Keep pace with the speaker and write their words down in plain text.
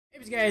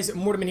Hey guys,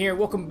 Mortalmen here.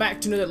 Welcome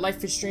back to another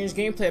Life is Strange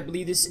gameplay. I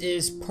believe this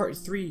is part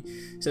 3.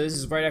 So this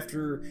is right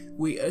after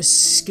we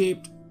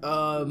escaped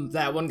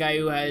that one guy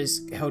who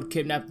has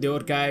kidnapped the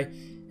old guy,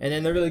 and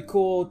then the really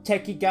cool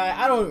techie guy.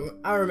 I don't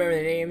remember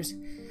the names.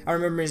 I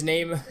remember his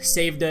name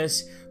saved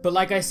us. But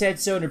like I said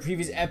so in the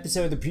previous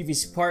episode, the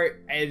previous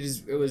part,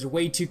 it was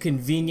way too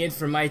convenient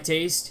for my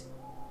taste.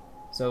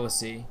 So we'll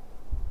see.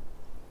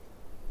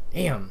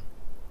 Damn.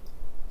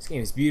 This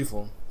game is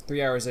beautiful.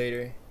 3 hours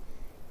later.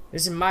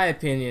 This is my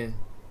opinion.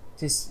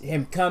 Just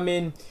him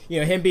coming,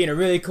 him being a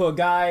really cool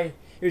guy.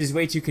 It was just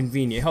way too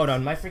convenient. Hold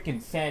on, my freaking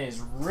fan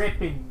is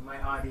ripping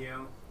my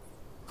audio.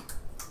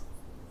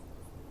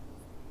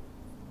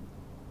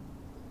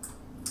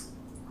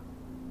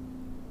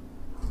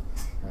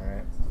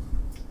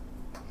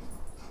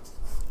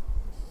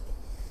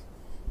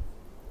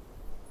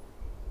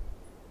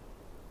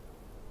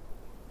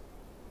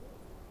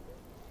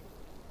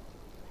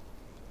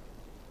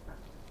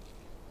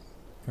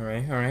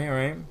 Alright.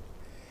 Alright.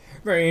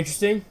 Very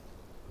interesting.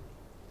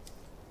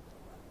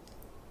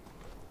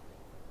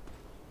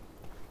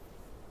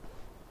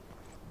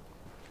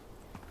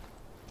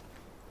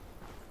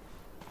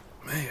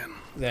 Man,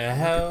 The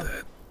hell? look at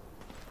that.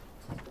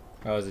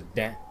 Oh, is it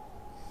Dan?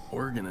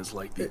 Oregon is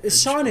like the It's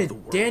edge Sean of and the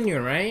world. Daniel,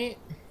 right?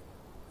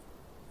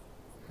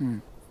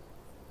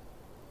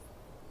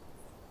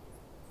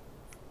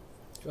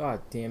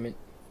 God damn it.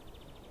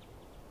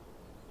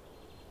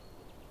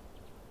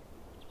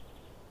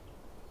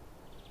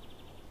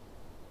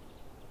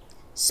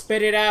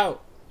 Spit it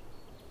out.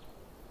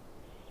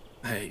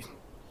 Hey,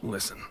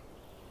 listen.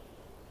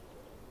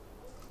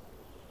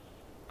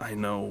 I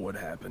know what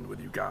happened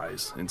with you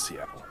guys in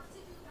Seattle.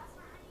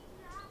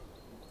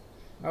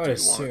 I would Do you want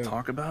assume. to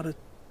talk about it?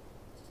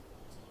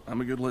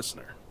 I'm a good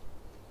listener.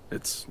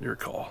 It's your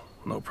call.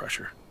 No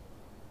pressure.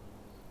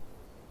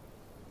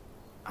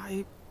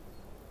 I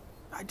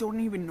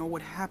don't even know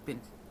what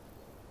happened.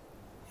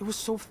 It was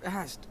so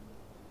fast.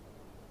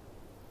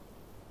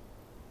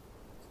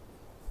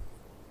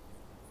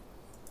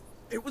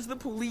 It was the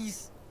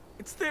police.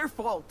 It's their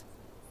fault.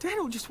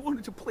 Daniel just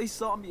wanted to play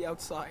zombie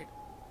outside.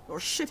 Our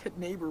shithead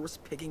neighbor was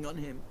picking on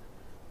him.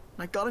 And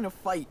I got in a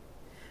fight.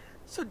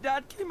 So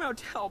Dad came out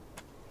to help.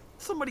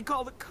 Somebody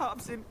called the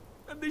cops and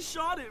they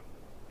shot him.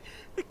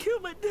 They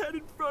killed my dad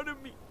in front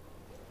of me.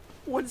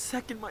 1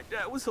 second my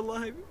dad was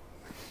alive.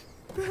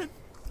 Then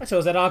I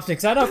chose that option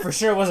because I know for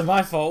sure it wasn't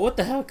my fault. What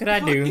the hell could I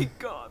do? fucking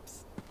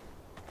cops.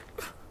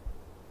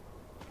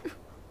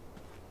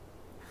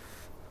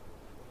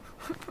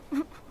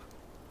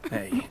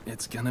 Hey,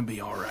 it's gonna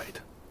be alright.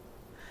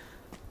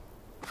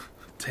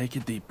 Take a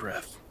deep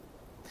breath.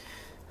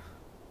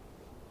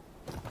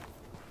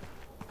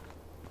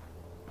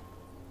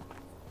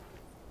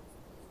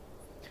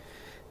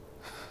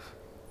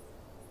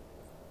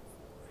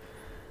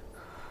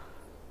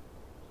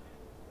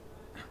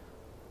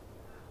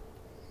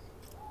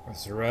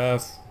 That's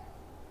rough.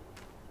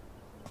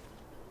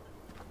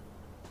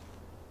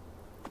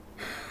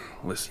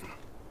 Listen,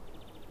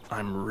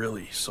 I'm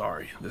really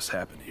sorry this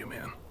happened to you,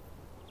 man.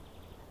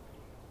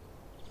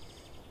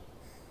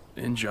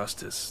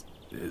 Injustice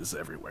is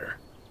everywhere,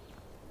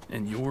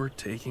 and you're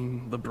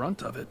taking the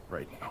brunt of it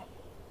right now.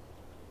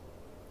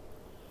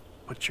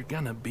 But you're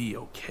gonna be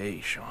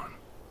okay, Sean.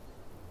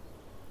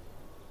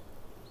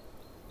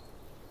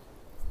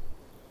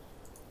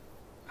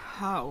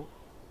 How?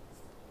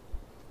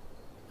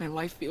 My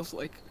life feels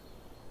like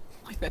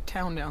that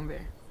town down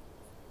there.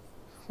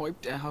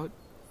 Wiped out,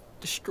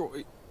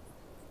 destroyed,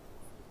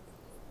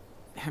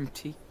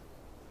 empty.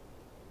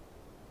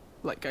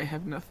 Like I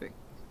have nothing.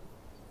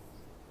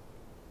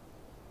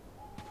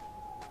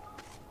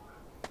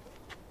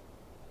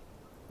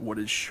 What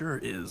it sure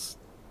is,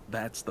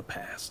 that's the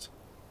past.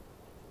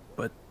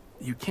 But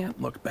you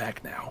can't look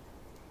back now.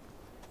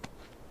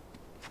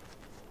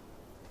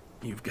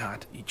 You've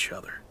got each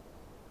other.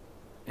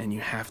 And you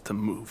have to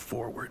move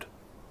forward.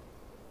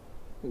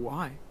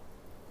 Why?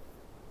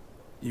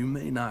 You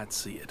may not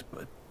see it,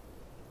 but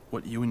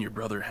what you and your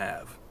brother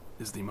have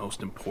is the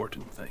most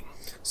important thing.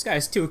 This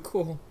guy's too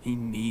cool. He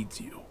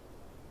needs you.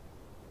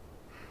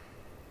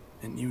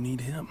 And you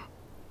need him.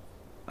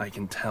 I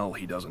can tell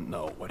he doesn't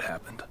know what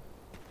happened.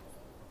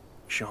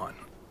 Sean,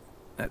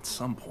 at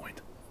some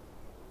point,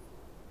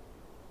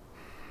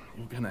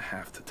 you're gonna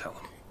have to tell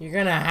him. You're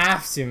gonna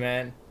have to,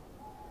 man.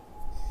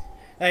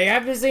 Like,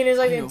 I've been saying this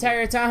like I the know.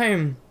 entire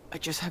time. I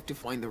just have to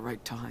find the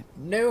right time.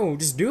 No,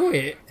 just do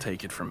it.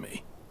 Take it from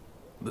me.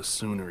 The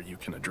sooner you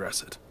can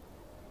address it,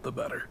 the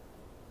better.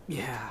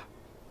 Yeah.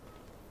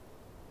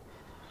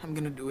 I'm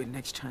gonna do it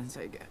next chance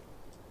I get.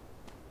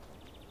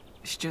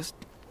 It's just...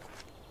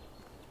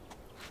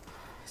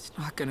 it's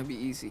not gonna be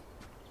easy.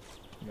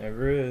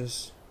 Never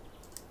is.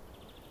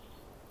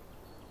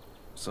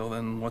 So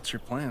then, what's your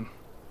plan?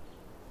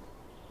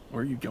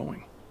 Where are you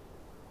going?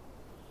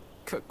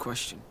 Good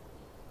question.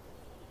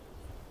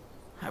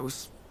 I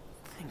was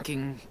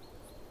thinking...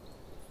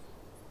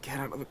 get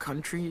out of the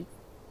country.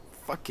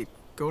 Fuck it.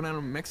 Go down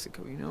to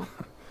Mexico, you know?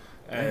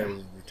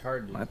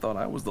 Retarded. I thought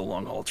I was the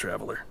long-haul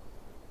traveler.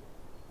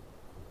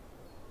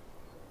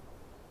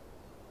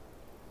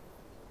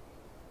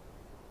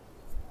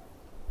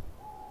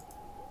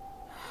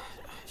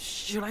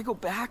 Should I go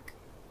back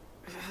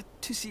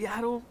to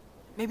Seattle?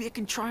 Maybe I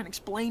can try and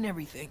explain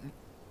everything.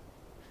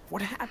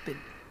 What happened?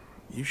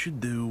 You should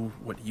do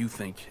what you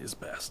think is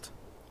best.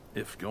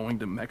 If going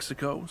to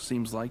Mexico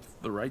seems like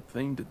the right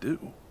thing to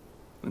do,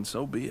 then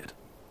so be it.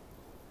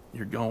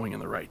 You're going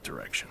in the right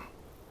direction.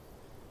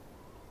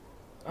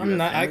 I'm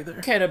not. I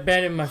can't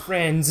abandon my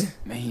friends.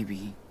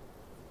 Maybe.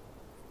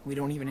 We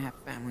don't even have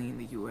family in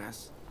the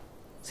U.S.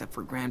 Except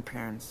for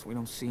grandparents we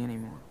don't see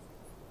anymore.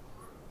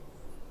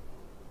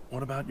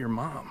 What about your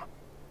mom?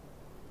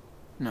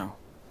 No.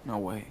 No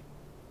way.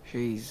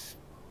 She's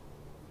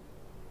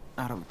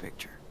out of the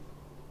picture.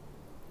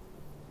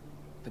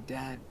 But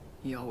Dad,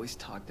 he always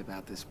talked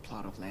about this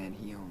plot of land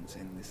he owns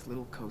in this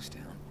little coast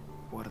town,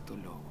 Puerto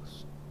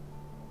Lobos.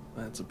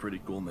 That's a pretty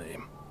cool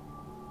name.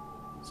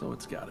 So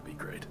it's gotta be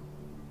great.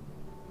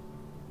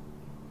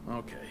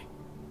 Okay,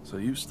 so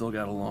you've still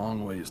got a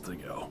long ways to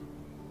go.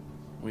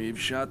 We've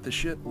shot the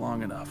shit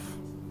long enough.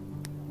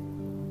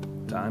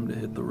 Time to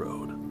hit the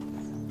road.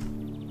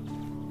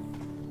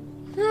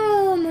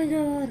 Oh my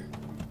god.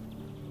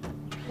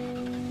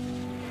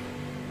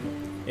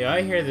 Yeah,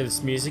 I hear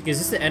this music. Is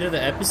this the end of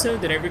the episode?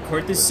 Did I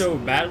record this so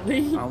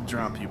badly? I'll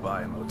drop you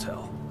by a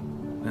motel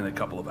in a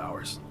couple of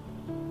hours.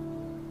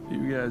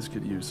 You guys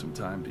could use some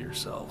time to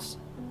yourselves.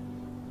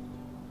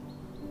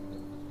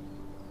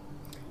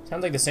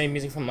 Sounds like the same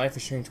music from Life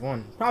is Strange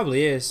 1.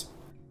 Probably is.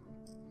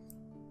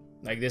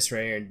 Like this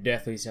right here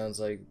definitely sounds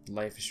like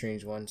Life is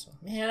Strange 1. So,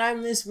 man, I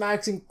miss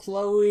Max and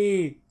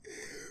Chloe.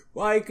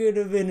 Why could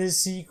have been a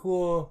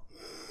sequel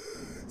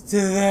to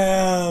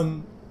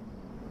them?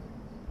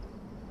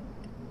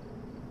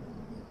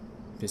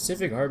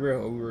 Pacific Harbor,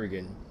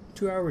 Oregon.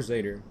 2 hours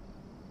later.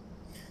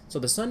 So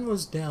the sun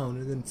was down,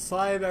 and then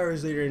 5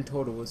 hours later in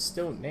total was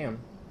still,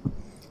 damn.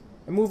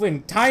 I'm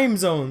moving time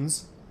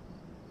zones.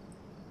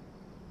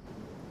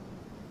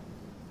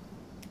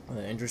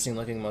 Interesting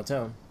looking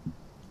motel.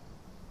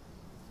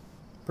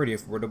 Pretty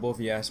affordable if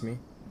you ask me.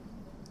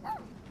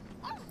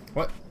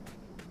 What?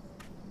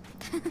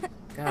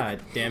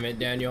 God damn it,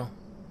 Daniel.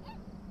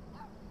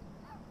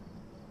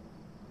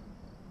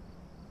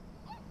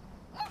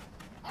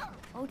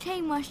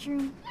 Okay,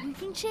 Mushroom, you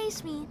can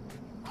chase me.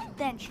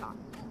 Then, Sean.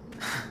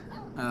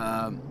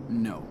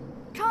 No.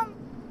 Come,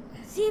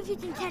 see if you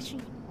can catch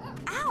me.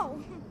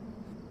 Ow!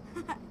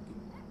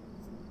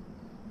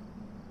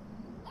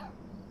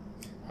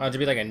 Oh, to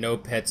be like a no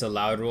pets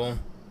allowed rule.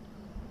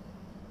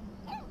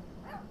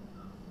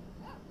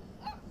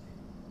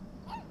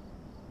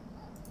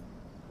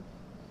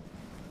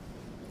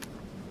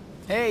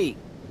 Hey,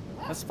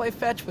 let's play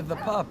fetch with the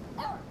pup.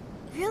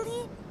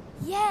 Really?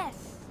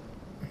 Yes.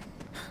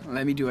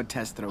 Let me do a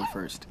test throw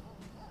first.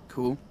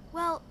 Cool?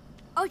 Well,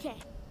 okay,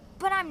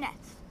 but I'm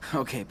next.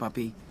 Okay,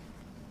 puppy.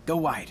 Go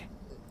wide.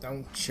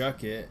 Don't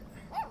chuck it.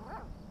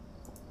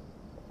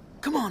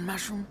 Come on,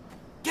 Mushroom.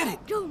 Get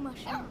it. Go,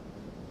 Mushroom.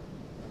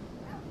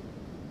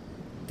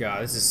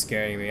 God, this is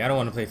scaring me. I don't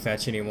want to play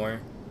fetch anymore.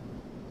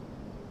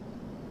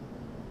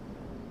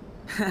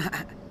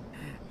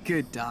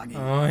 Good doggy.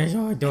 Oh, it's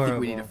so I adorable.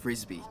 think we need a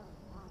frisbee.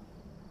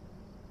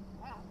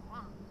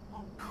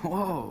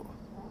 Whoa.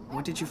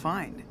 What did you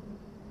find?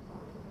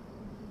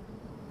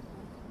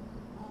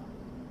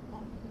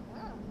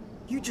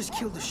 You just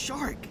killed a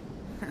shark.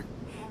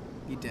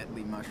 You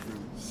deadly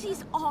Mushroom.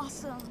 She's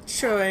awesome.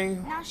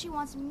 Showing. Now she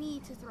wants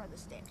me to throw the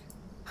stick.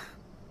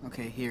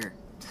 Okay, here.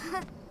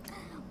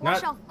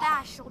 Watch how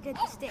fast she'll get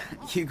the stick.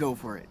 You go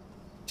for it.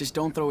 Just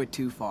don't throw it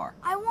too far.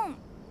 I won't.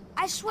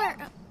 I swear.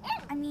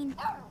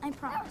 I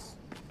promise.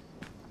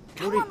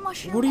 Come on,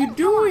 Mushroom. What are you Come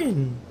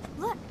doing?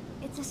 on. Look,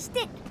 it's a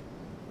stick.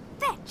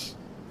 Fetch.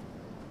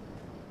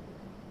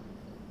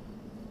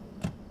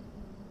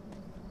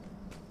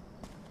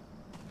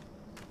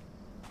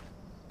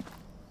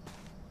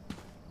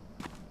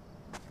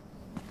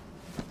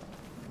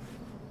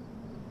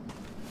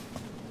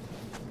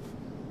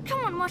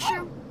 Come on,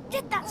 Mushroom.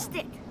 Get that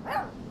stick.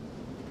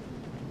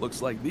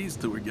 Looks like these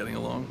two are getting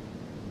along.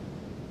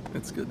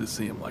 It's good to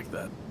see them like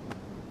that.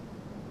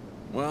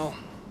 Well,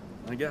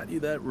 I got you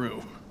that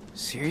room.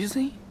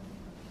 Seriously?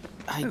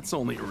 It's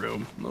only a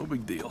room, no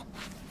big deal.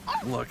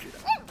 Look,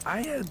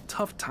 I had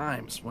tough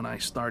times when I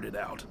started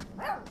out.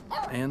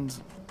 And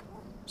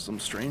some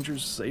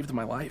strangers saved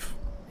my life.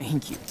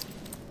 Thank you.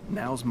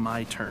 Now's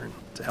my turn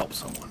to help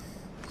someone.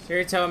 So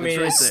you're telling me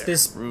It's right there,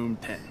 this room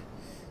 10.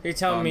 you're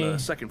telling on me the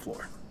second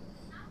floor.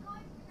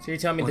 So you're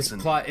telling me Listen,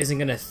 this plot isn't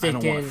gonna I don't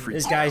wanna thicken? freak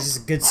This you guy's out,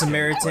 just a good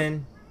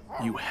Samaritan.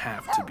 You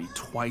have to be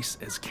twice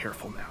as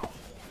careful now.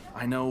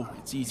 I know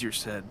it's easier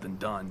said than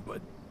done,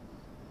 but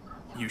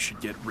you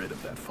should get rid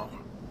of that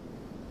phone.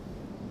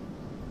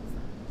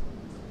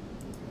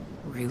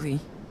 Really?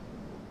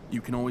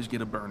 You can always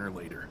get a burner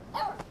later.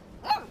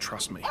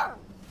 Trust me.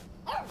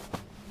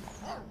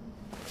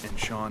 And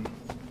Sean,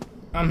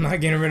 I'm not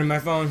getting rid of my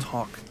phone.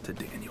 talk to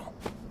Daniel.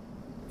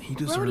 He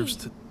deserves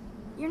to...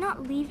 You're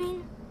not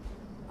leaving,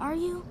 are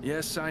you?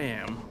 Yes, I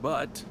am,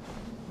 but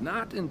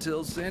not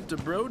until Santa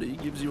Brody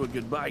gives you a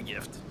goodbye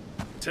gift.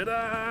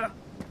 Ta-da!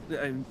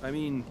 I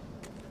mean,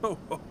 ho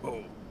ho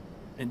ho.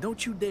 and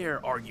don't you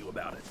dare argue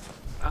about it.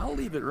 I'll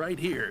leave it right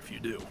here if you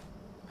do.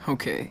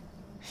 Okay,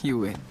 you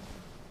win.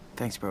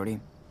 Thanks, Brody.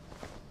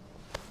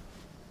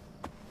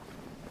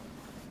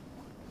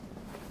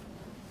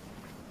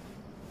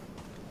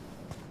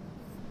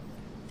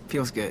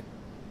 Feels good.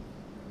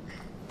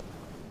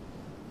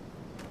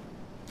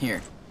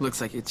 Here, looks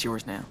like it's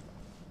yours now.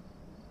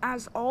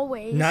 As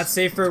always. Not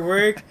safe for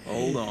work?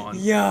 Hold on.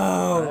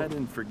 Yo! I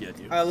didn't forget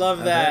you. I love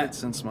I've that. had it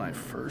since my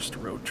first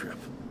road trip.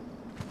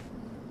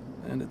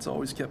 And it's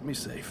always kept me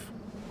safe.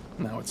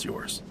 Now it's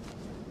yours.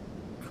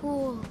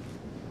 Cool.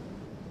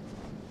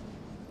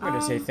 I'm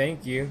gonna say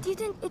thank you. Do you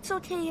think it's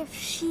okay if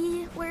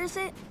she wears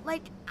it?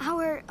 Like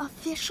our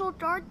official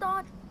guard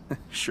dog?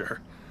 Sure.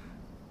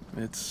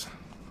 It's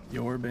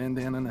your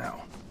bandana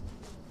now.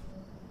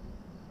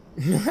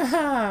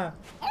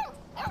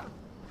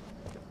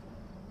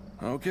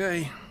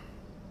 Okay.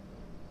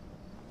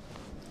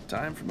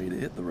 Time for me to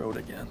hit the road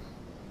again.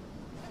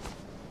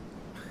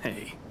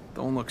 Hey,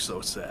 don't look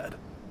so sad.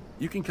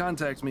 You can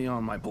contact me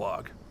on my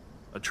blog,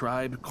 A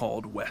Tribe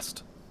Called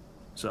West.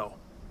 So,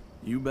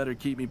 you better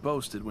keep me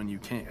posted when you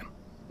can,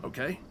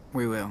 okay?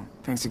 We will.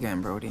 Thanks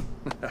again, Brody.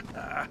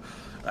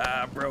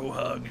 Bro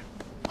hug.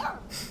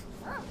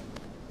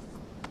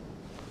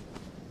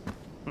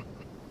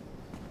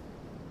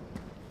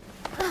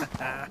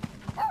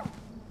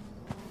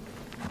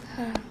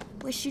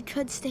 Wish you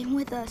could stay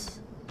with us.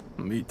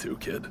 Me too,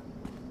 kid.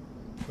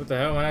 What the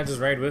hell? Why not just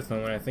ride with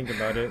him when I think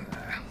about it?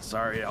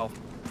 Sorry, I'll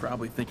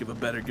probably think of a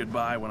better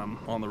goodbye when I'm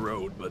on the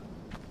road, but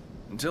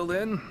until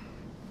then,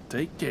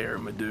 take care,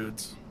 my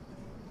dudes.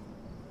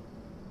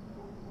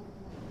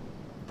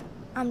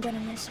 I'm gonna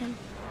miss him.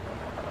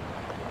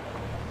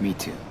 Me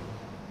too.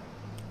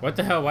 What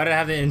the hell? Why did I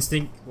have the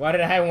instinct? Why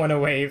did I want to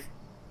wave?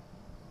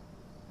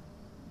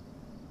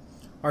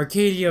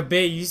 Arcadia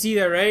Bay, you see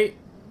that, right?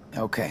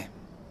 Okay.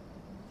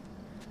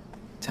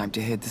 Time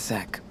to hit the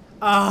sack.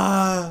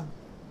 Ah.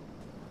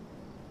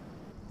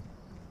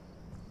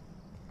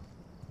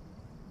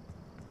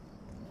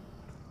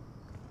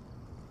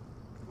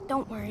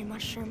 Don't worry,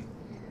 Mushroom.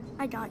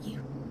 I got you.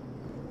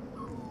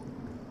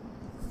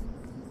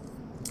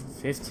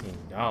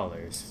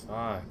 $15.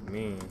 Fuck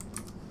me.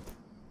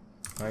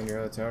 Find your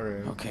hotel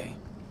room. Okay,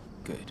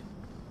 good.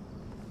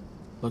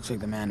 Looks like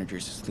the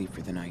manager's asleep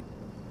for the night.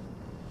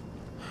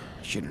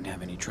 Shouldn't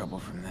have any trouble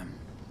from them.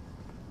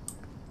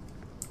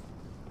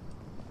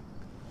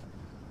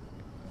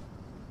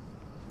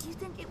 Do you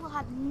think it will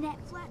have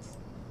Netflix?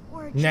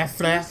 Or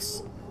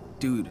Netflix?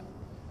 Dude,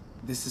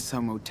 this is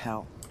some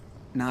motel,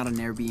 not an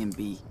Airbnb.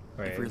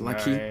 Wait, if we're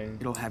lucky, 9,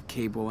 it'll have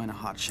cable and a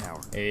hot shower.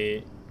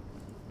 8,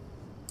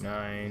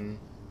 9,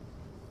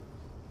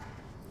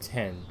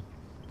 10.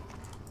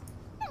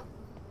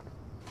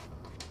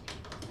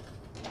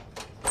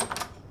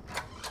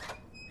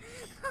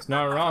 It's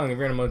not wrong if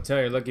you're in a motel.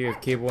 You're lucky you have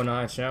cable and a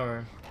hot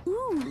shower.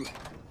 Ooh.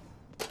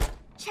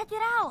 Check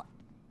it out.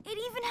 It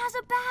even has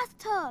a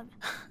bathtub.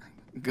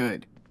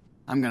 Good.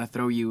 I'm gonna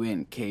throw you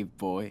in, cave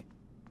boy.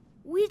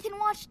 We can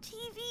watch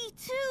TV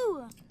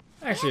too.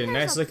 Actually, a And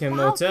there's nice a looking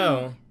balcony.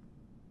 motel.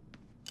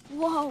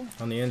 Whoa.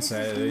 On the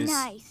inside, This at is least.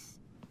 nice.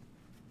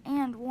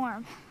 And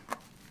warm.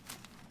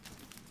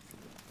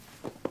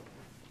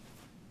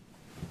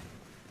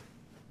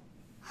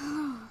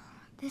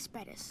 This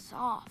bed is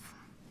soft.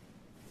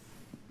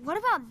 What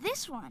about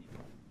this one?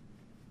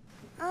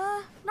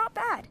 Not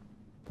bad.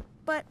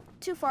 But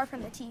too far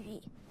from the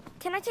TV.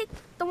 Can I take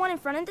the one in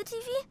front of the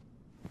TV?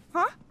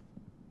 Huh?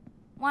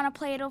 Wanna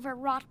play it over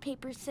rock,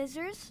 paper,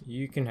 scissors?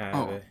 You can have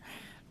Oh, it.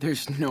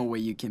 there's no way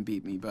you can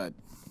beat me, bud.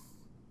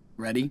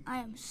 Ready? I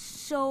am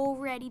so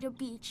ready to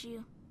beat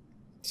you.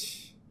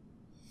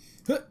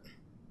 Huh.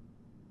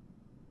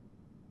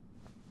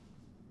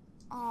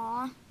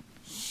 Aw,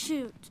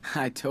 shoot.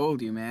 I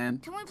told you, man.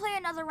 Can we play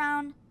another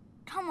round?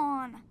 Come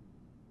on.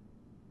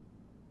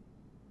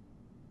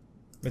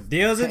 A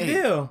deal's a Hey.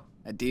 deal.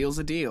 A deal's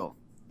a deal.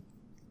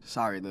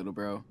 Sorry, little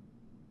bro.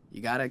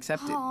 You gotta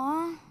accept it.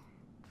 Aw,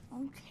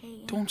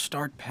 okay. Don't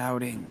start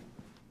pouting.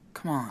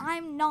 Come on.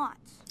 I'm not.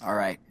 All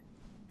right.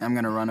 I'm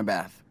gonna run a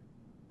bath.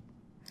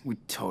 We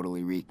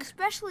totally reek.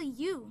 Especially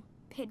you,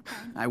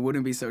 Pigpen. I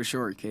wouldn't be so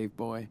sure, cave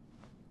boy.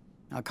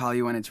 I'll call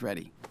you when it's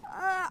ready.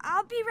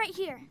 I'll be right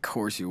here. Of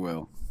course you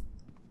will.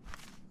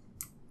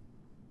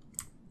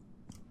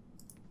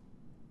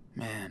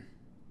 Man,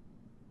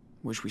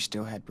 wish we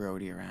still had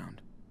Brody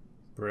around.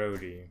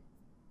 Brody.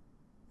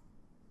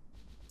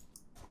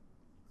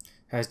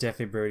 That's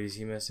definitely Brody's.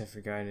 He must have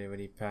forgotten it when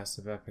he passed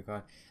the backpack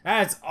on.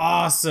 That's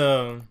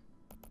awesome!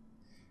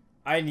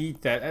 I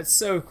need that. That's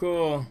so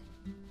cool.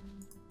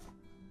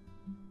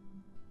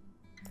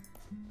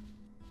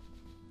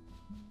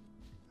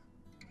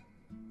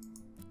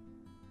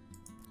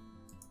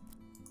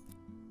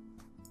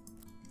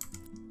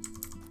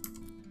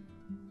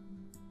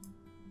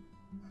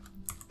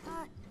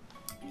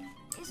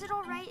 Is it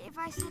alright if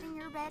I sit in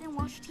your bed and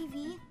watch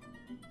TV?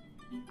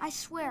 I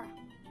swear,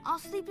 I'll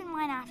sleep in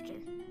mine after.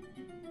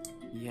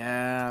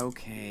 Yeah,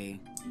 okay.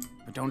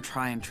 But don't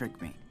try and trick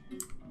me.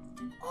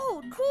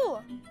 Oh,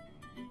 cool!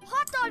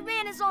 Hot God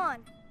Ran is on.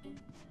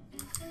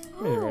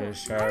 Really run a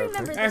shower.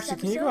 Actually,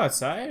 can you go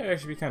outside? It'd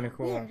actually be kind of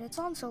cool. Weird, it's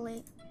on so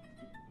late.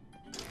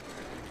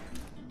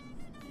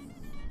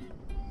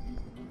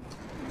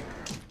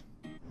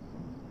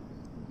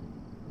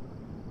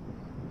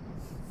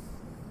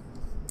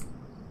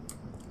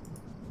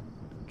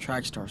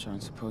 Track stars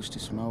aren't supposed to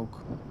smoke.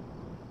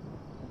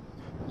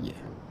 Yeah.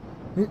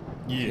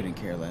 Yeah. Couldn't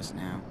care less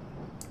now.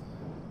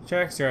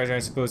 Track stars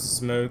aren't supposed to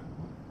smoke.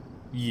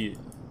 Yeah.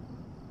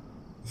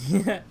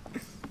 Yeah.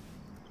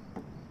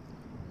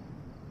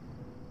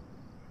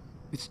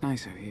 It's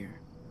nice out here.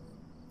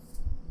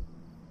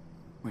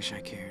 Wish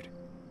I cared.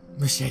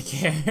 Wish I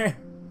cared.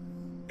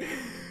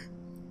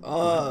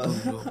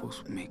 Puerto,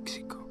 Lobos,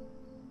 Mexico.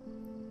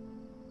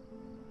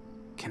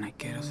 Can I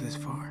get us this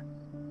far?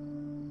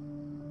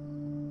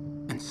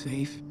 And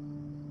safe?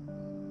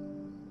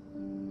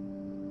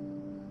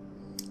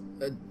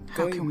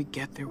 How can we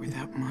get there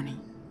without money?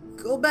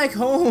 Go back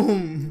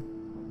home.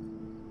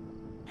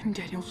 And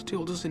Daniel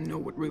still doesn't know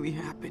what really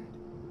happened.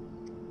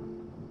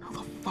 How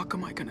the fuck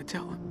am I gonna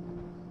tell him?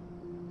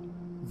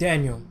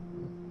 Daniel.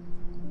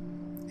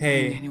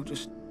 Hey. And Daniel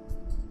just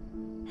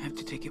have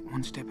to take it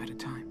one step at a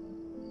time.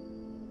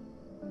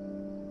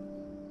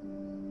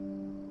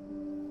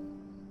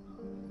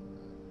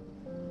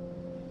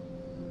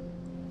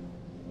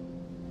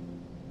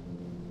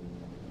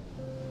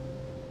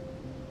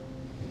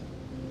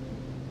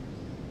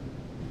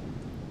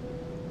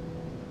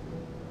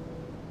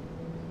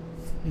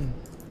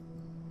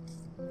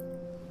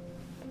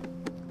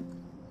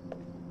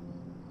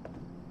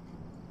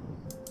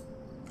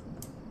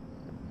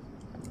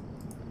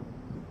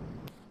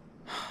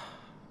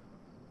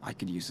 I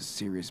could use a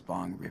serious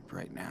bong rip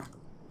right now.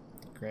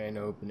 Grand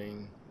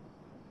opening.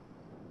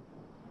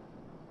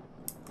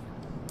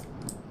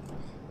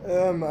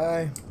 Oh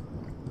my.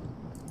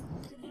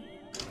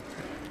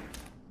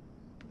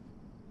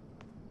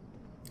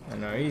 I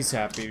know, he's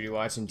happy to be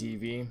watching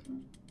TV.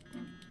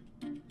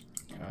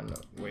 I don't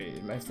know. Wait,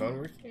 is my phone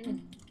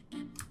working?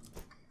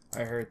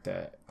 I heard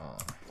that.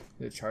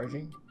 Is it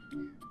charging?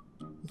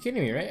 You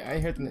kidding me, right? I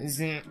heard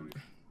that.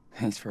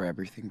 Thanks for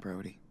everything,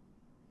 Brody.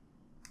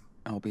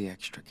 I'll be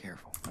extra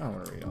careful. I don't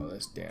want to read all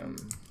this damn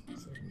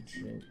fucking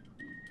shit.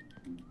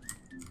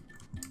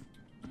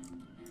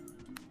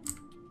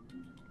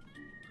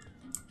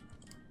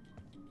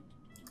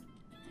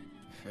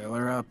 Fill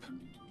her up.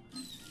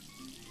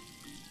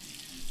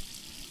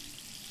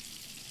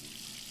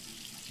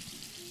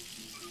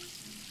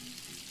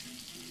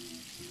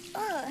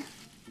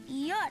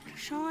 Yuck,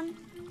 Sean.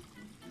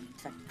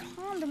 It's a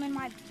condom in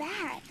my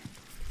bag.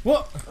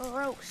 What?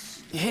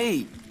 Gross.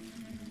 Hey!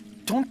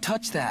 Don't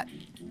touch that!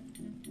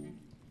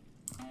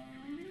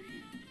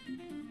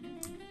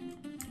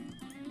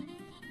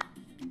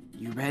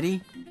 You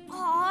ready?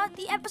 Aw,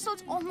 the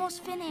episode's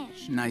almost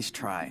finished. Nice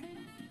try.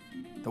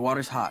 The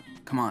water's hot.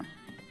 Come on.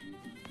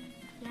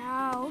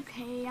 Yeah,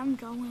 okay, I'm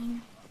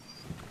going.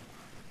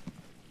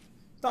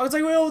 Dog's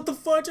like, well, what the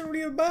fuck? I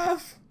need a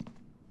bath.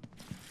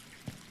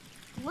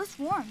 It was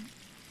warm.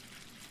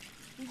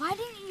 Why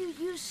didn't you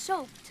use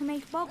soap to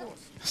make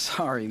bubbles?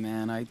 Sorry,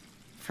 man. I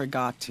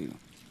forgot to.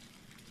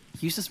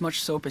 Use as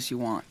much soap as you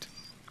want.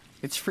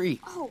 It's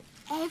free. Oh,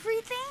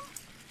 everything?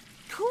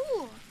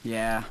 Cool.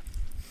 Yeah.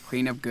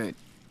 Clean up good.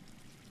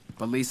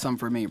 But leave some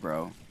for me,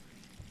 bro.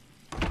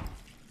 I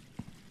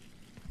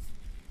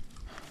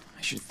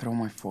should throw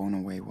my phone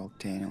away while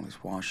Daniel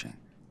is washing.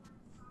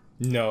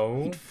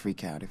 No. He'd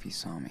freak out if he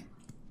saw me.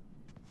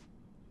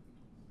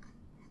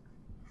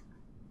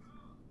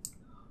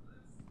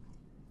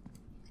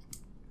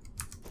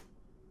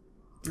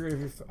 Get rid of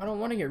your I don't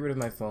want to get rid of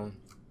my phone.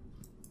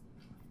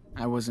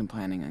 I wasn't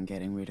planning on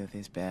getting rid of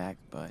his bag,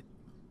 but...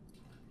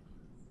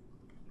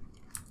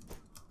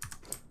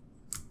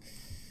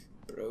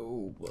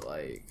 Bro, but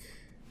like...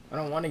 I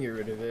don't want to get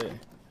rid of it.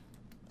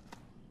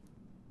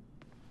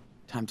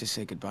 Time to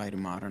say goodbye to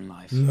modern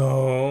life.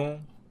 No.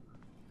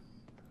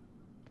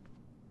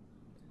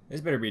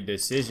 This better be a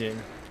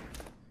decision.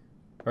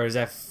 Or is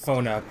that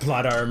phone a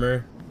plot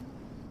armor?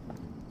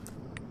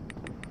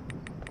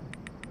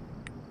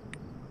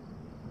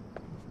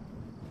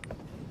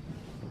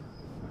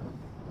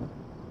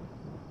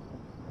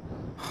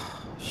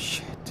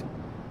 Shit.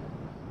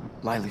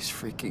 Lily's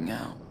freaking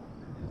out.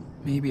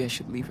 Maybe I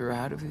should leave her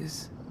out of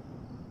this.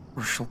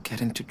 Or she'll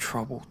get into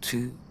trouble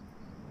too.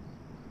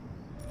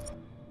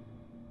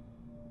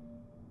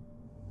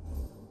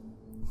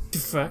 The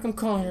fuck? I'm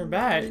calling her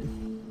back.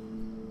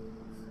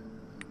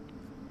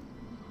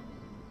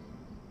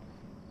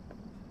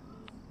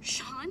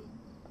 Sean?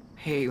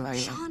 Hey, Lila.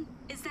 Sean,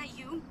 is that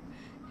you?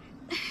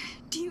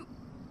 Do you...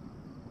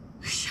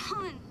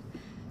 Sean!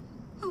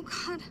 Oh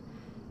God,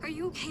 are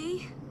you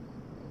okay?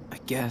 I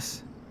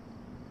guess.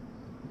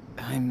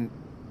 I'm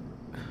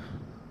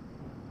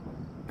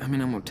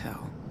in a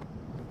motel.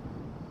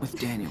 With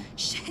Daniel.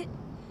 Shit!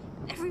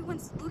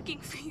 Everyone's looking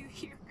for you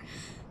here.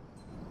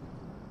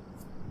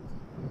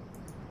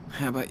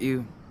 How about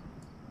you?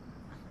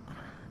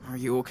 Are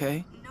you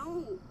okay?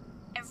 No,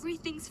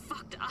 everything's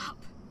fucked up.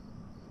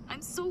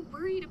 I'm so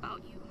worried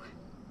about you.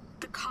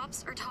 The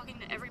cops are talking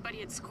to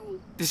everybody at school.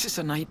 This is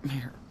a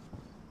nightmare.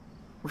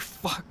 We're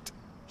fucked.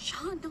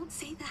 Sean, don't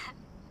say that.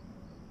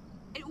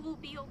 It will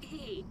be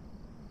okay.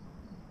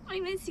 I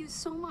miss you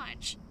so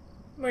much.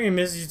 I'm gonna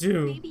miss you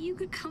too. Maybe you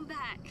could come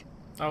back.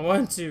 I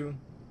want to.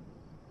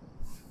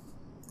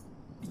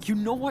 You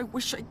know I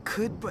wish I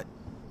could, but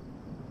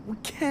we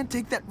can't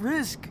take that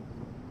risk.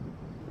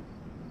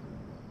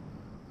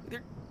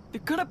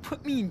 They're gonna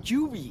put me in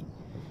juvie.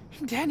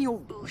 Daniel...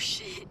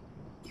 Bullshit.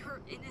 You're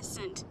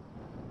innocent.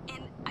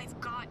 And I've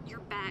got your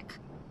back.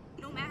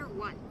 No matter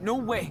what. No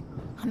way.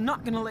 I'm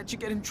not gonna let you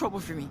get in trouble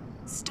for me.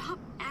 Stop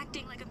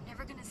acting like I'm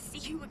never gonna see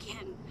you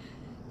again.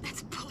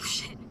 That's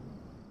bullshit.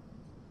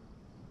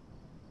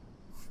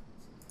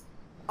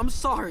 I'm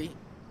sorry.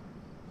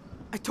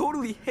 I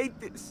totally hate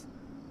this.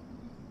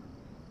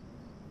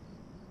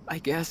 I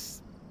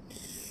guess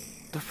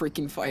the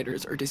freaking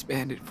fighters are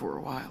disbanded for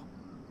a while.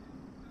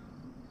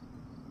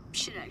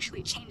 Shit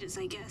actually changes,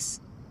 I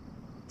guess.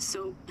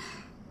 So,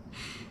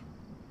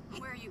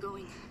 where are you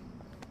going?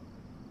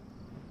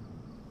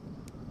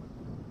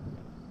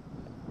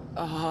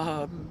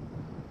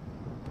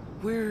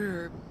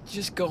 We're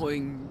just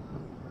going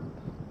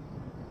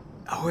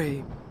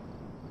away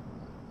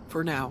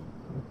for now.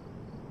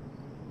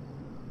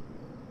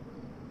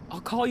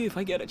 I'll call you if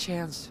I get a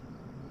chance.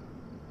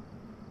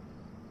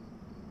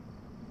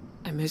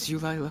 I miss you,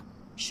 Lila.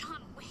 Sean,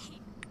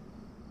 wait.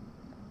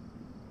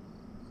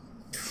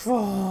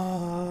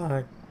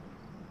 Fuck.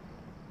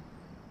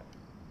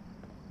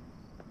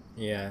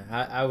 Yeah,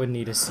 I would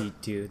need a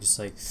seat too. Just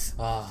like,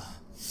 ah.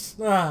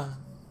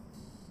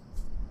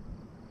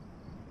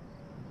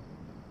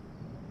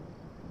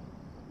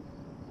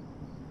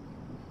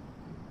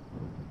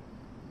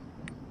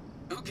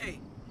 Okay.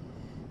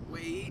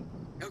 Wait.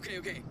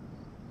 Okay.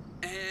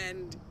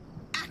 And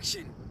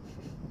action.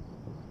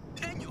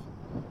 Daniel,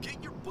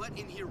 get your butt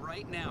in here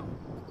right now.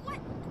 What?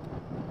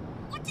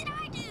 What did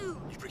I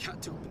do? You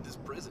forgot to open this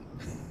present.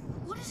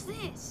 What is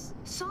this?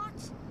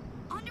 Socks?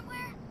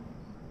 Underwear?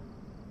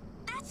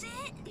 That's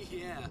it?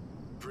 Yeah,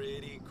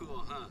 pretty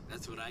cool, huh?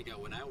 That's what I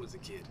got when I was a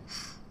kid.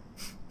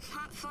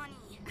 Not funny.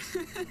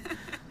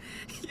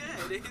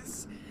 Yeah, it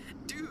is.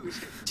 Dude,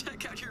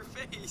 check out your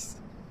face.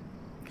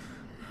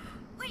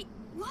 Wait,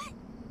 what?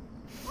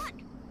 What?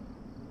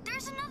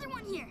 There's another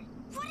one here.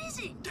 What is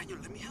it? Daniel,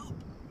 let me help.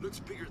 Looks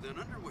bigger than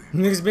underwear.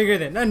 Looks bigger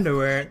than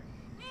underwear.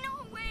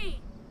 No way!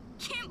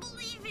 Can't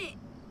believe it!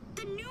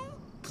 The new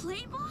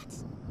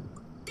Playbots?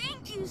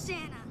 Thank you,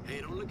 Santa.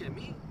 Hey, don't look at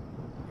me.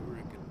 You were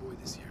a good boy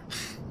this year.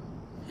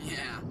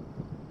 Yeah,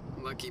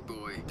 lucky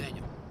boy.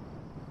 Daniel,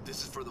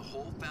 this is for the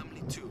whole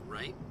family too,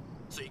 right?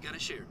 So you gotta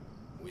share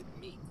with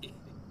me.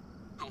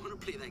 I wanna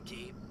play that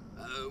game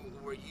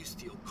where you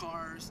steal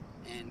cars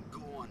and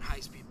go on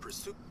high-speed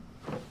pursuit.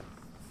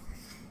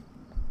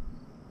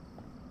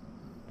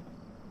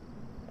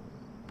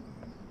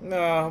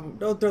 No,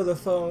 don't throw the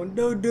phone.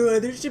 Don't do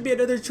it. There should be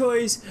another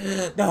choice.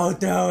 Don't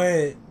throw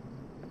it.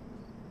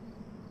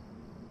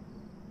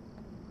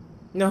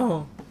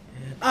 No.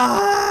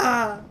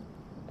 Ah!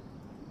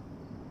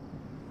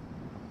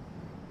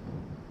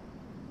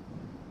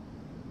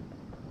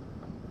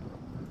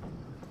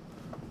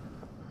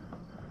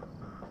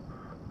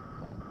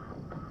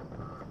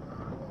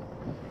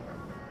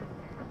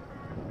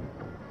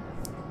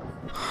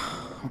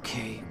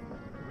 Okay,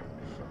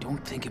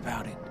 don't think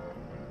about it.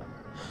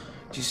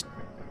 Just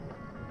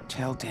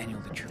tell Daniel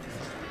the truth.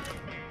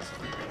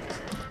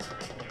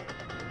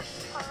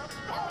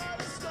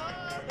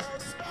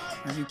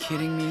 Are you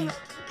kidding me?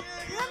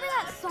 Remember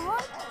that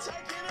song?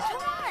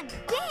 Come on,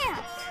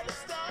 dance!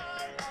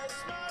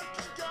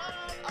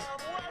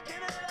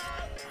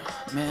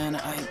 Man,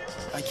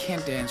 I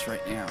can't dance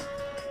right now.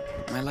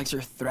 My legs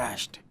are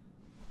thrashed.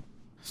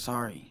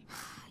 Sorry.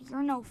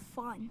 You're no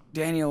fun.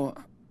 Daniel,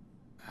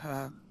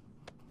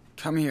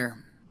 come here.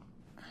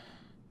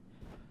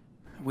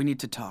 We need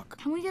to talk.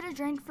 Can we get a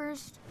drink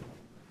first?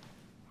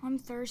 I'm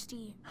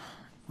thirsty.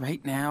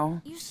 Right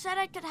now? You said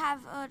I could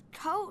have a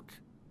Coke.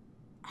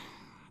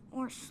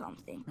 Or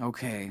something.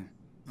 Okay,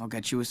 I'll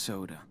get you a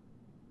soda.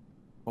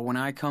 But when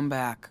I come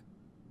back,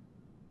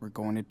 we're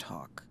going to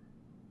talk.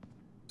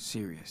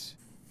 Serious.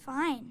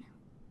 Fine.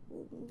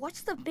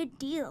 What's the big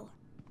deal?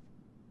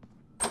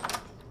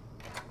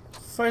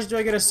 Where do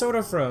I get a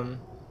soda from?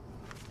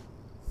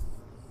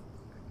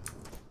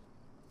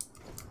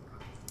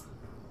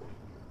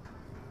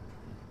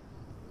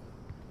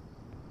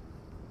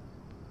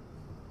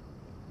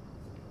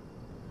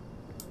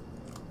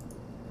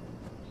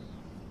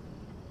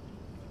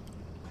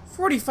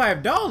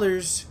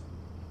 $45?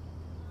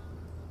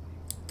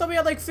 Thought we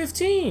had like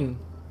 15.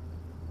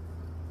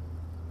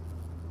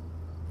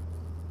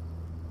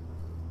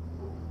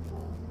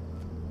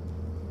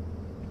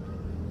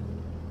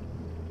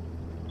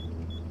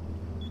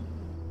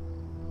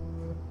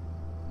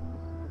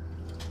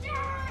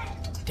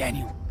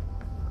 Daniel.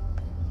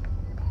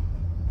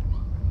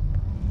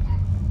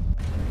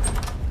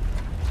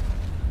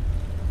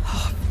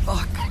 Oh,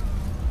 fuck.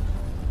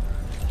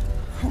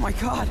 Oh my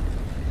god.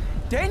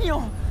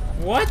 Daniel!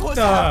 What's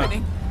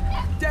happening?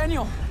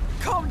 Daniel!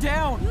 Calm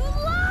down! You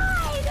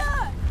lied!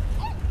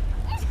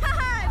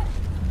 Dad!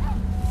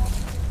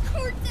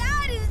 Your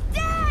dad is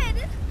dead!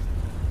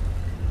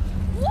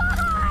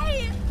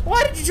 Why?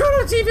 Why did you turn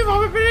on the TV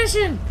without my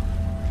permission?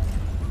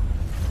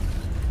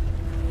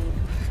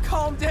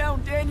 Calm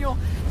down, Daniel.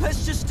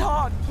 Let's just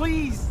talk,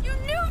 please. You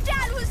knew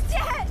Dad was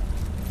dead!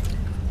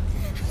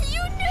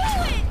 You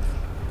knew it!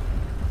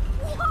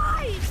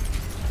 Why?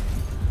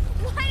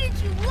 Why did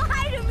you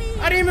lie to me?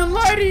 I didn't even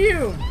lie to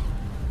you!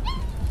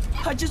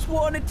 I just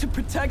wanted to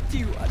protect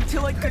you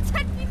until I could...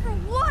 Protect me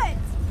from what?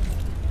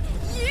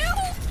 You?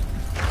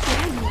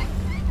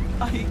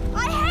 I hate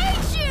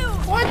you!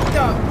 What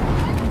the?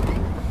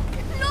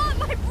 You're not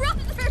my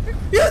brother!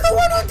 You're the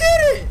one who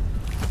did it!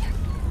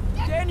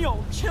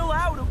 Daniel, chill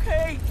out,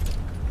 okay?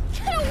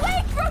 Get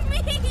away from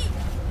me!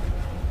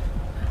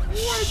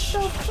 What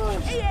the fuck? I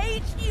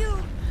hate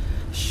you!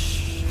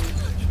 Shh.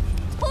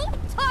 Don't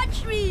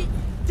touch me!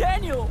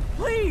 Daniel,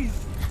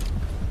 please!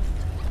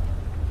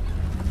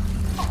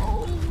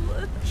 Oh.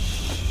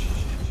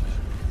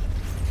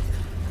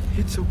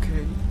 It's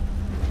okay.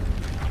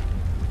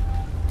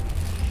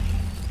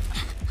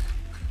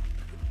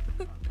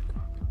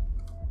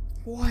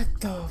 What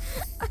the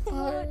I fuck?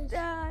 want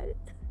Dad.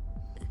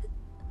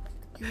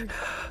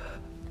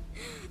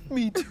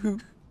 Me too.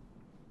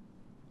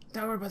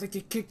 Now we're about to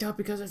get kicked out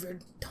because of your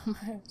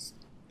dumbass.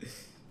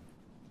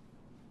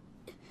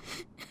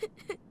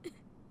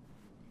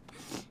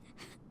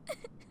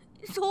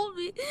 You told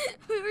me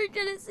we were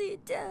gonna see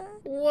Dad.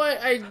 What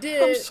I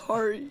did? I'm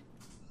sorry.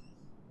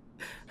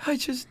 I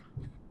just...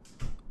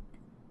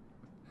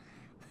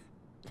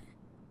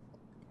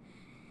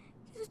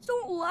 Just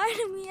don't lie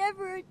to me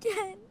ever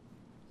again.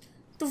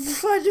 The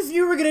fuck if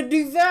you were gonna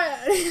do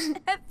that?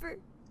 Ever.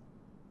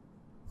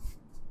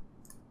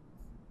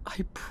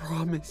 I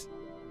promise.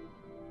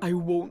 I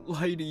won't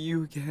lie to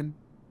you again.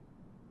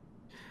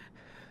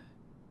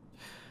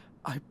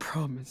 I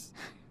promise.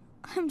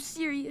 I'm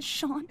serious,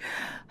 Sean.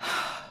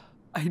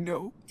 I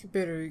know. You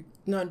better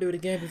not do it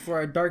again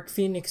before I Dark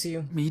Phoenix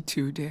you Me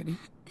too, Danny.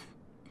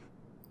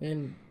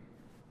 and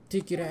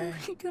take you to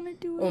What are you gonna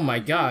do? Oh my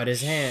god,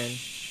 his hand.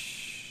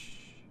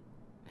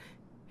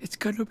 It's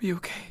gonna be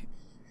okay.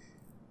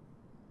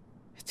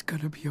 It's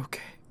gonna be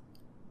okay.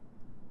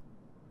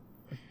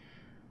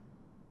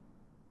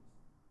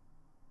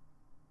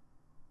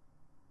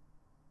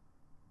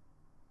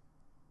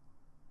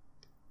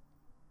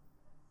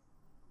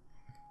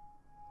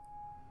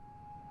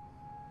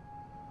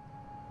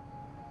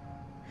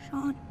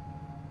 Sean.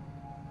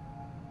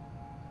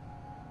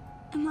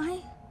 Am I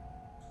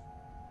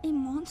a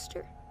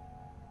monster?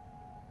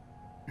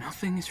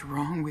 Nothing is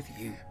wrong with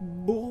you.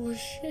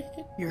 Bullshit.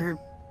 You're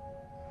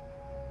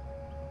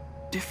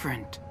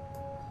different.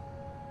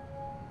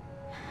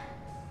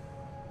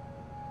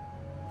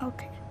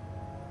 Okay.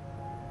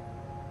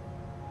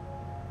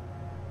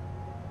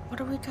 What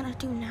are we gonna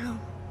do now?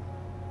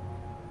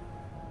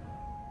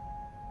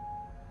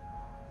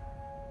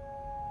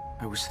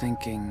 I was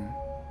thinking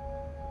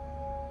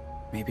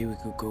maybe we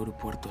could go to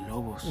Puerto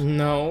Lobos,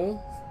 No.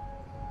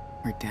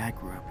 where Dad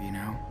grew up, you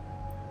know?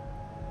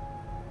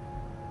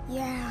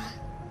 Yeah,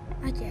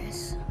 I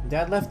guess.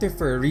 Dad left her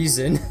for a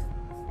reason.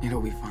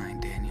 It'll be fine,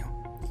 Daniel.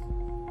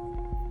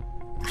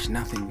 There's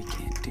nothing we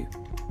can't do.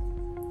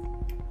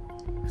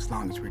 As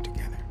long as we're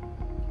together.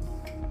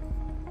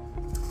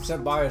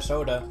 Except buy a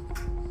soda.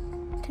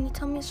 Can you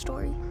tell me a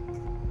story?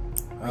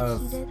 Like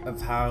he did?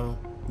 Of how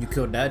you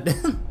killed Dad.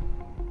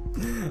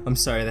 I'm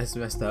sorry, that's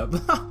messed up.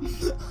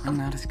 I'm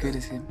not as good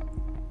as him.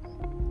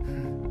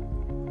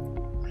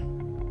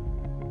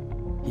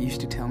 He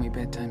used to tell me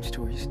bedtime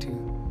stories too.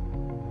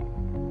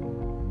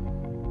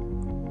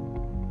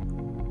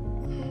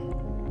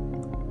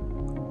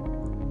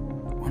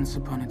 Once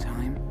upon a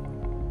time,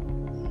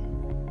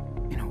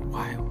 in a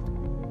wild,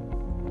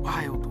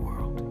 wild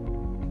world,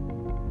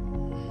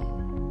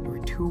 there were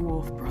two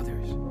wolf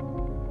brothers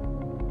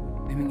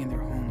living in their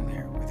home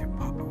there with their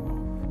papa wolf.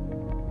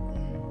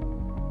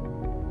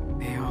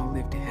 They all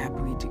lived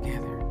happily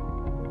together.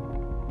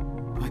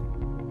 But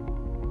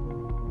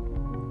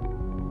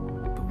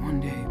one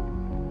day,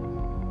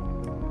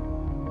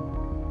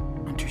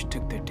 hunters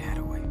took their dad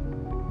away.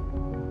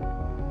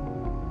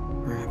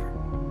 Forever.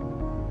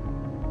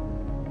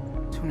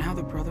 So now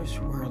the brothers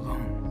were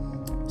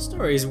alone, The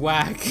story is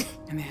whack.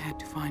 and they had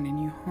to find a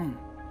new home.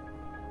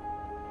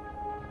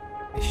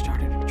 They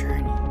started a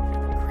journey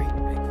through the great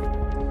big forest.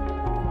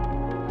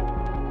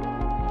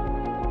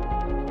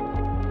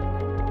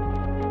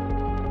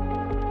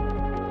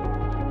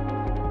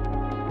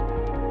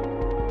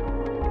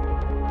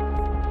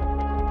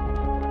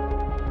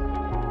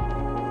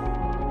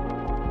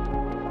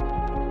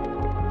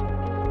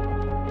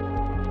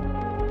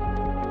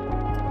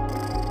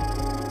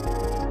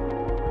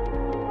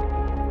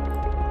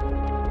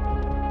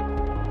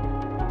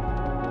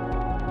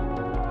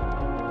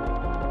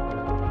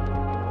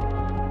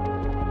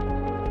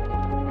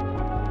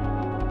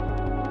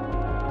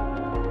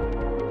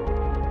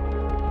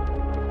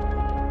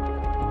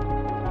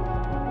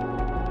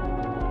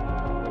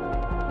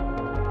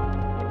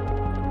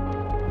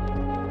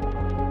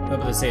 I'm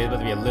about to say it's about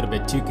to be a little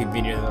bit too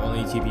convenient that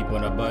only 2 people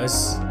on a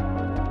bus.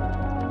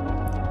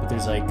 But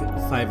there's like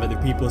 5 other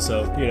people,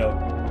 so, you know.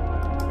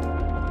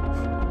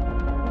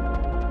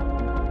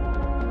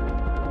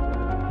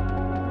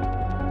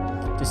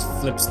 Just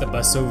flips the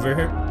bus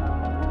over.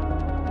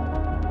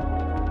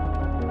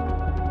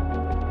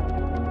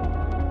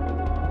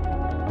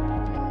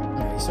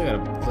 Yeah, you still got a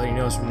bloody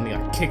nose from when he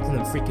got kicked in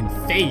the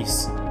freaking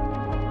face.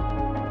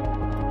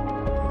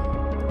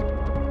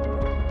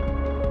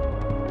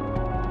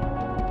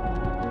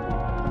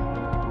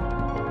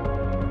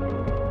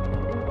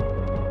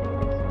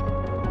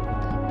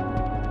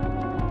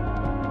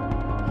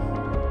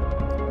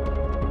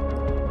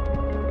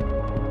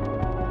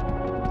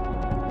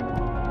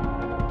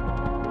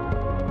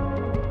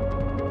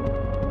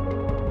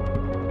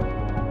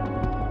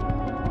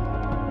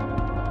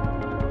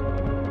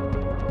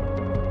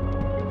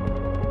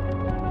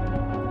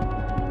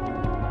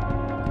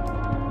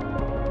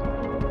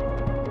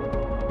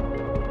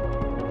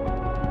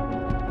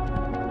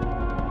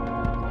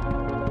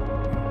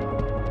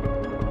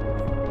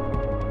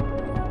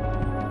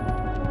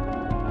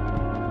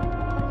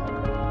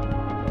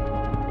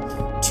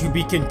 To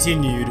be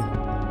continued.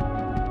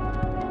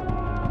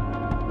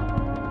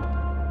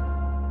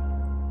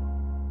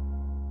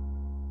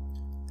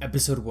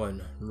 Episode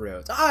 1,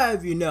 Roads.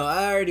 You know,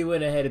 I already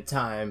went ahead of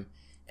time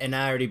and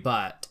I already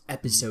bought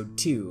episode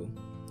 2.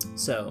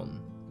 So,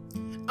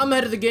 I'm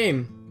ahead of the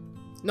game.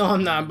 No,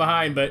 I'm not. I'm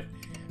behind, but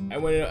I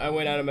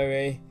went out of my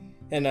way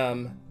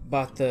and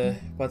bought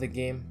the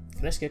game.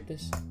 Can I skip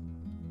this?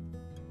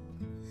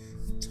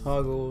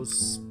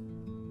 Toggles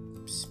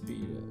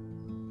speed up.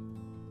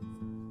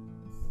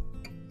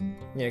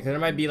 Yeah, because there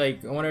might be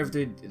like, I wonder if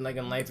they, like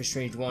in Life is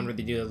Strange 1 where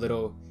they do a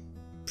little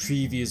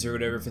previews or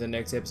whatever for the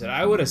next episode.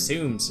 I would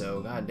assume so.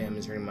 God damn,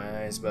 it's hurting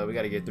my eyes, but we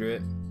gotta get through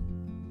it.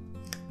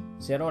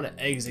 See, I don't want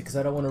to exit because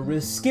I don't want to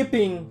risk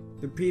skipping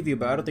the preview,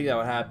 but I don't think that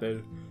would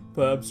happen.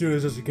 But I'm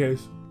serious just in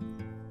case.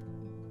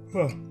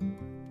 Huh.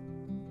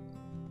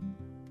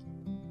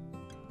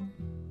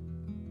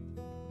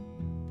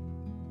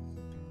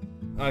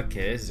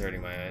 Okay, this is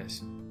hurting my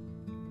eyes.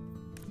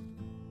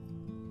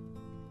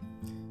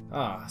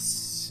 Ah, oh,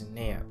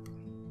 snap.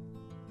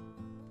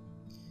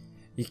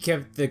 You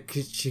kept the...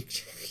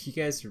 You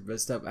guys are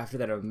messed up after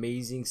that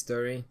amazing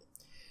story.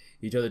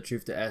 You told the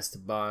truth to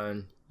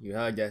Esteban. You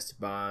hugged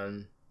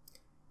Esteban.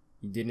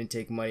 You didn't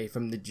take money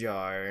from the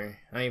jar.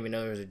 I didn't even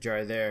know there was a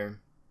jar there.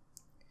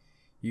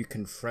 You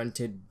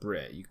confronted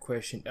Brett. You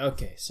questioned...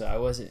 Okay, so I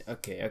wasn't...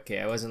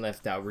 Okay, I wasn't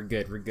left out. We're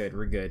good.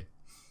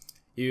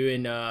 You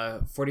and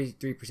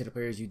 43% of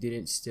players, you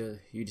didn't steal.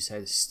 You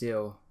decided to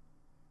steal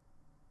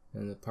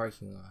in the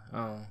parking lot.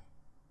 Oh,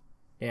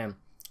 damn!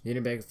 You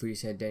didn't beg for food. You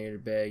sent Daniel to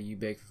beg. You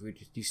begged for food.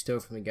 You stole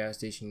from the gas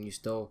station. You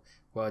stole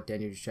while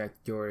Daniel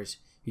distracted yours.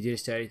 You didn't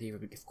steal anything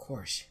from. Of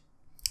course,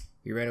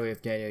 you ran away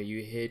with Daniel.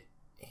 You hit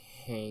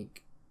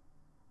Hank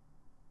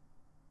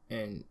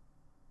and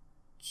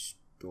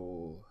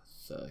stole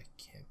the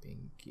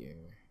camping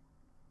gear.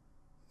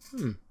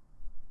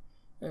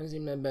 Doesn't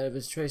seem that bad of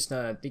a choice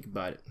now that I think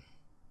about it.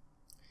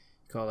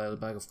 Call that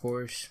back, of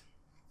course.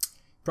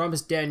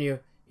 Promise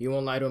Daniel you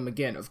won't lie to him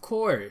again. Of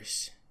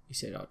course. He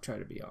said, I'll try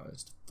to be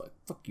honest.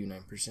 Fuck you,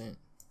 9%.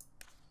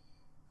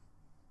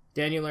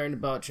 Daniel learned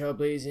about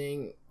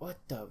trailblazing. What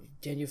the?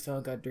 Daniel fell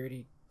and got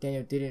dirty.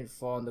 Daniel didn't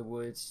fall in the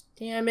woods.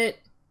 Damn it.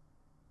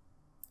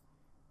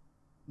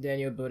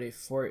 Daniel built a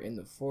fort in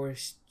the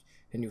forest.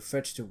 And you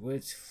fetched the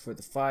woods for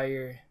the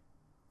fire.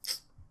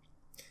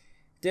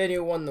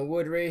 Daniel won the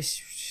wood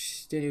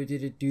race. Daniel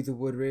didn't do the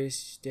wood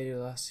race. Daniel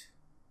lost.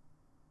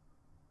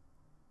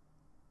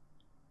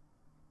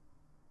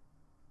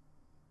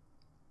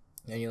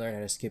 And you learn how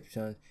to skip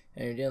stones.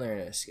 And you didn't learn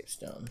how to skip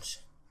stones.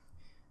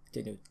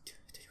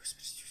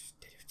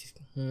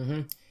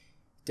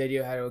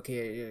 Daniel had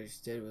okay.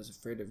 Daniel was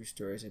afraid of your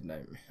stories at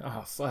night.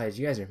 Oh, fudge!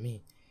 You guys are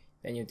mean.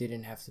 Daniel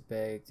didn't have to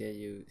beg.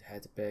 Daniel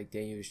had to beg.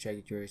 Daniel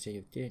distracted yours.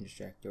 Daniel didn't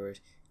distract yours.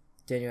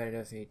 Daniel had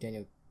enough to eat.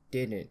 Daniel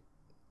didn't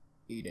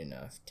eat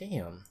enough.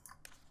 Damn.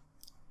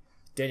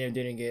 Daniel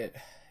didn't get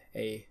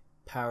a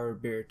power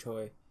bear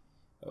toy.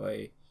 Oh,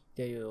 wait.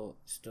 Daniel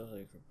stole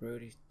something from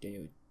Brody.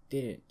 Daniel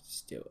didn't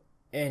steal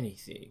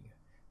anything.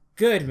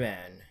 Good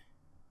man.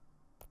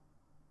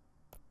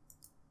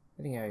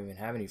 I think I don't even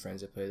have any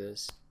friends that play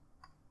this.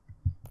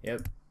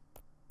 Yep.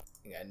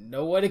 I got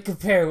no one to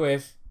compare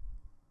with.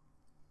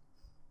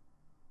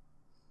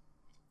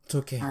 It's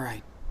okay.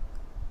 Alright.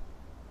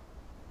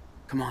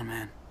 Come on,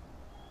 man.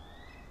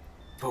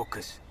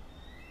 Focus.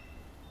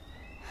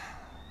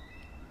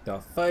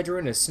 The fudge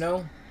in the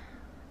snow?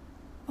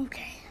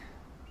 Okay.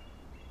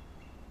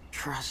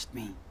 Trust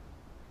me.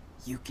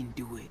 You can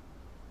do it.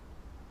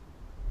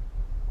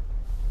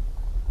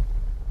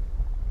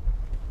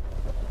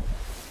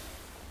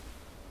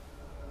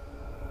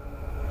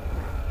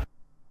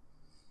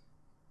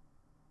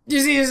 You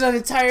see this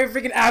entire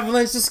freaking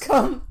avalanche just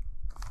come?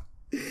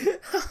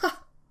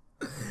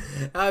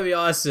 That'd be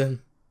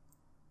awesome.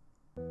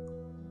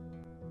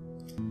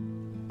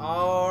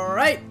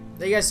 Alright.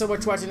 Thank you guys so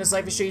much for watching this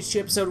Life is Strange 2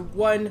 episode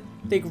 1.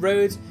 Think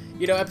roads.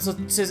 You know,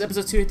 says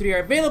episode 2 and 3 are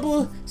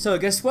available. So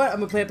guess what? I'm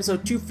gonna play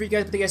episode 2 for you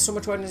guys. But thank you guys so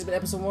much for watching. This has been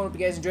episode 1. Hope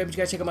you guys enjoyed. But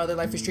you guys check out my other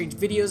Life is Strange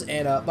videos.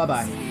 And bye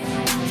bye.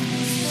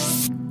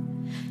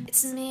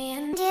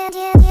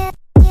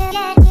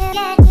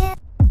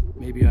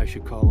 Maybe I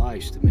should call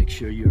ICE to make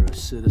sure you're a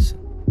citizen.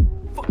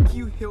 Fuck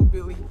you,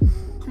 hillbilly.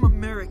 I'm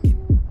American.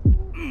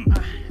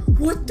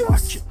 What the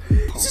f-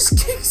 He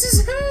just kicks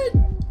his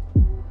head!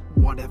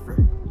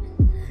 Whatever.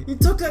 He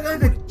took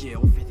like a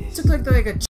Jail for this. took like a